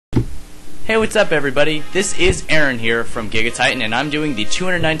Hey, what's up everybody? This is Aaron here from Gigatitan, and I'm doing the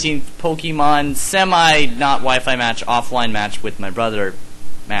 219th Pokemon semi-not Wi-Fi match, offline match with my brother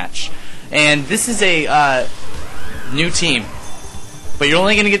match. And this is a new team, but you're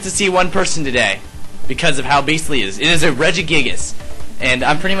only going to get to see one person today because of how beastly it is. It is a Regigigas, and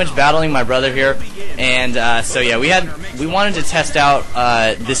I'm pretty much battling my brother here. And so yeah, we wanted to test out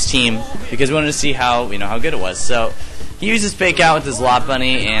this team because we wanted to see how good it was. So he uses Fake Out with his Lot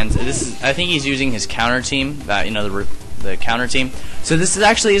Bunny, and I think he's using his counter team, the counter team. So this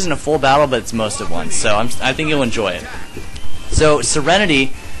actually isn't a full battle, but it's most of one. So I think you'll enjoy it. So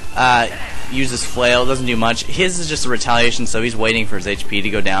Serenity uses Flail, doesn't do much. His is just a retaliation, so he's waiting for his HP to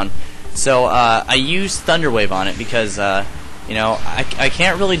go down. So I use Thunder Wave on it because I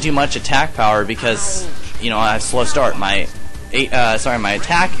can't really do much attack power because I have slow start. My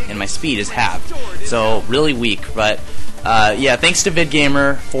attack and my speed is halved, so really weak. But yeah, thanks to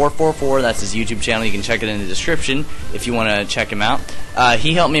VidGamer444, that's his YouTube channel. You can check it in the description if you want to check him out.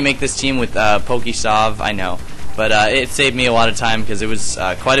 He helped me make this team with PokeSav, I know, but it saved me a lot of time because it was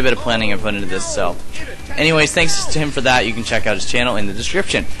quite a bit of planning I put into this. So anyways, thanks to him for that. You can check out his channel in the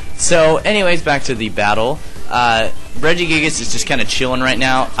description. So anyways, back to the battle. Regigigas is just kind of chilling right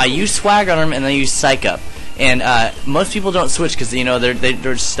now. I use Swag on him and then I use Psych Up. And most people don't switch because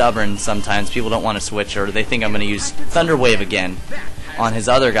they're stubborn sometimes. People don't want to switch, or they think I'm going to use Thunder Wave again on his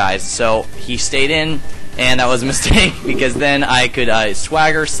other guys. So he stayed in, and that was a mistake because then I could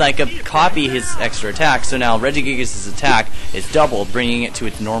Swagger, Psych Up, copy his extra attack. So now Regigigas' attack is doubled, bringing it to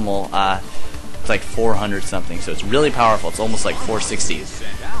its normal. It's like 400 something. So it's really powerful. It's almost like 460.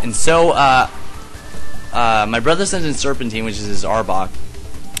 And so my brother sends in Serpentine, which is his Arbok,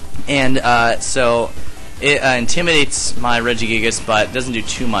 and so it intimidates my Regigigas, but doesn't do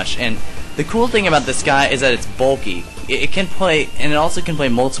too much. And the cool thing about this guy is that it's bulky. It can play, and it also can play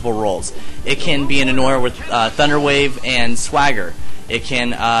multiple roles. It can be an annoyer with Thunder Wave and Swagger. It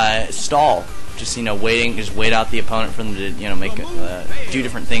can stall, just wait out the opponent for them to make do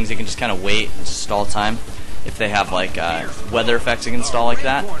different things. It can just kind of wait and just stall time if they have like weather effects. It can stall like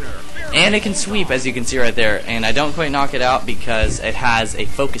that. And it can sweep, as you can see right there, and I don't quite knock it out because it has a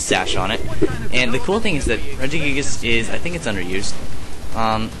focus sash on it. And the cool thing is that Regigigas is, I think it's underused,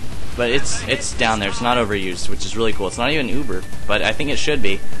 but it's down there. It's not overused, which is really cool. It's not even Uber, but I think it should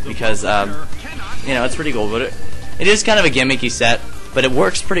be because it's pretty cool. But it is kind of a gimmicky set, but it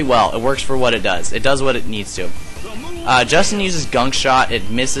works pretty well. It works for what it does. It does what it needs to. Justin uses Gunk Shot. It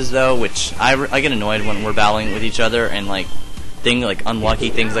misses though, which I get annoyed when we're battling with each other and like unlucky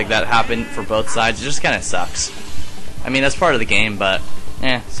things like that happen for both sides. It just kind of sucks. I mean, that's part of the game, but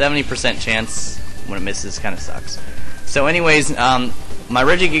 70% chance when it misses kind of sucks. So anyways, my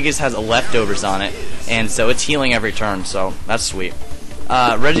Regigigas has leftovers on it, and so it's healing every turn, so that's sweet.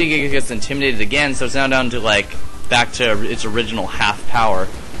 Regigigas gets intimidated again, so it's now down to back to its original half power.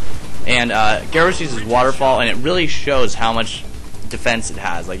 And Gyarados uses Waterfall, and it really shows how much defense it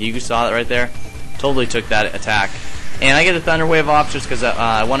has. Like, you saw it right there. Totally took that attack. And I get a Thunder Wave off just because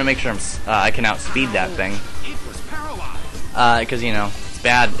I want to make sure I can outspeed that thing. Because, it's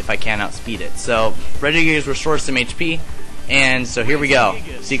bad if I can't outspeed it. So, Regigigas restores some HP. And so here we go.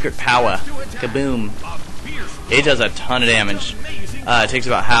 Secret Power. Kaboom. It does a ton of damage. It takes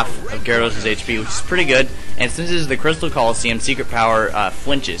about half of Gyarados' HP, which is pretty good. And since this is the Crystal Coliseum, Secret Power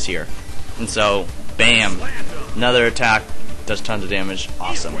flinches here. And so, bam. Another attack. Does tons of damage.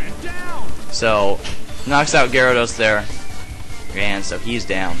 Awesome. So knocks out Gyarados there, and so he's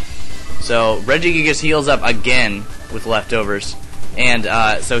down. So Regigigas heals up again with leftovers, and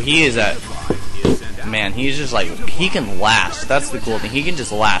so he is he's just he can last. That's the cool thing. He can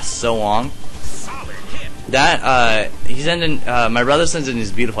just last so long. That he's ending. My brother sends in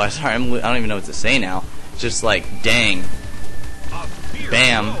his beautiful. Sorry, I don't even know what to say now. Just dang,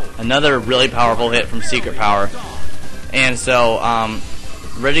 bam, another really powerful hit from Secret Power, and so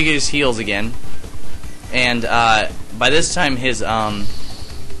Regigigas heals again. And by this time, his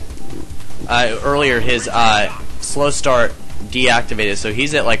earlier his slow start deactivated, so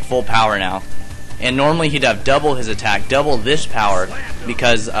he's at full power now. And normally he'd have double his attack, double this power,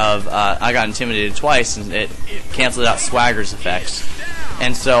 because of I got intimidated twice, and it canceled out Swagger's effects.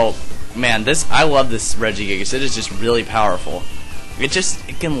 And so, man, I love this Regigigas. It is just really powerful. It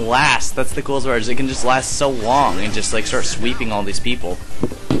can last. That's the coolest part. It can just last so long and just start sweeping all these people.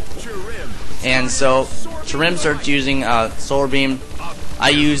 And so Chirim starts using Solar Beam. I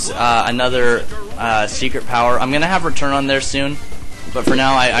use another Secret Power. I'm going to have Return on there soon, but for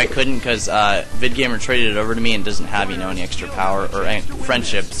now I couldn't because VidGamer traded it over to me and doesn't have any extra power or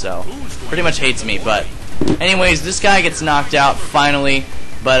friendship, so pretty much hates me. But anyways, this guy gets knocked out finally.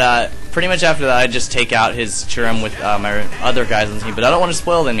 But pretty much after that, I just take out his Chirim with my other guys on the team. But I don't want to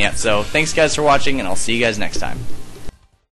spoil them yet. So thanks guys for watching, and I'll see you guys next time.